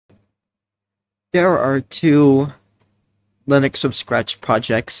There are two Linux from Scratch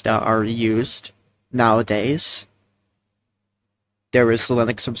projects that are used nowadays. There is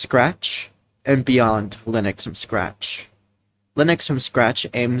Linux from Scratch and Beyond Linux from Scratch. Linux from Scratch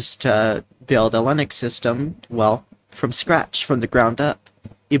aims to build a Linux system, well, from scratch, from the ground up.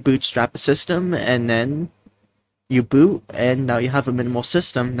 You bootstrap a system and then you boot, and now you have a minimal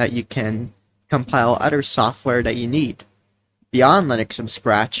system that you can compile other software that you need. Beyond Linux from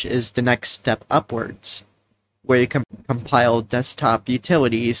Scratch is the next step upwards, where you can compile desktop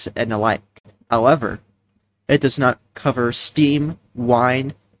utilities and the like. However, it does not cover Steam,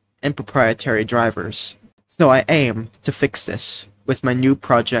 Wine, and proprietary drivers. So I aim to fix this with my new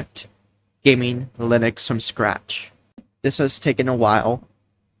project, Gaming Linux from Scratch. This has taken a while.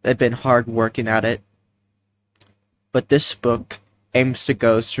 I've been hard working at it. But this book aims to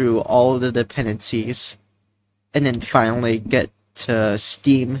go through all the dependencies and then finally get to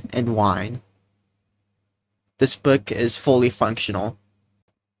Steam and Wine. This book is fully functional,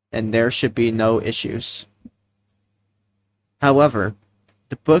 and there should be no issues. However,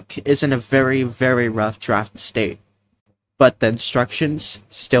 the book is in a very, very rough draft state, but the instructions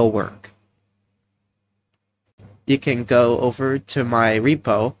still work. You can go over to my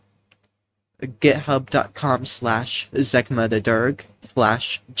repo,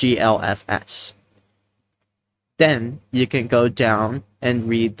 github.com/zekmadaderg/glfs. Then you can go down and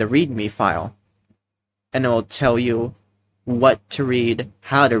read the README file, and it will tell you what to read,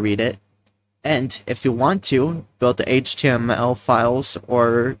 how to read it, and if you want to, build the HTML files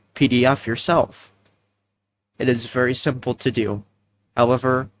or PDF yourself. It is very simple to do.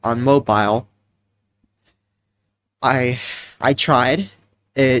 However, on mobile, I tried.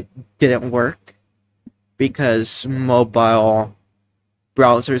 It didn't work because mobile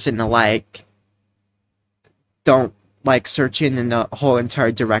browsers and the like don't like searching in the whole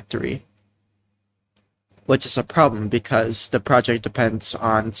entire directory, which is a problem because the project depends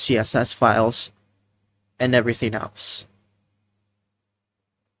on CSS files and everything else,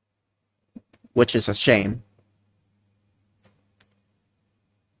 which is a shame.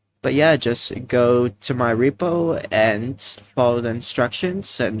 But yeah, just go to my repo and follow the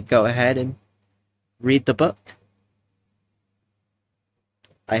instructions and go ahead and read the book.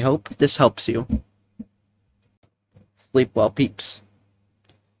 I hope this helps you. Sleep well, peeps.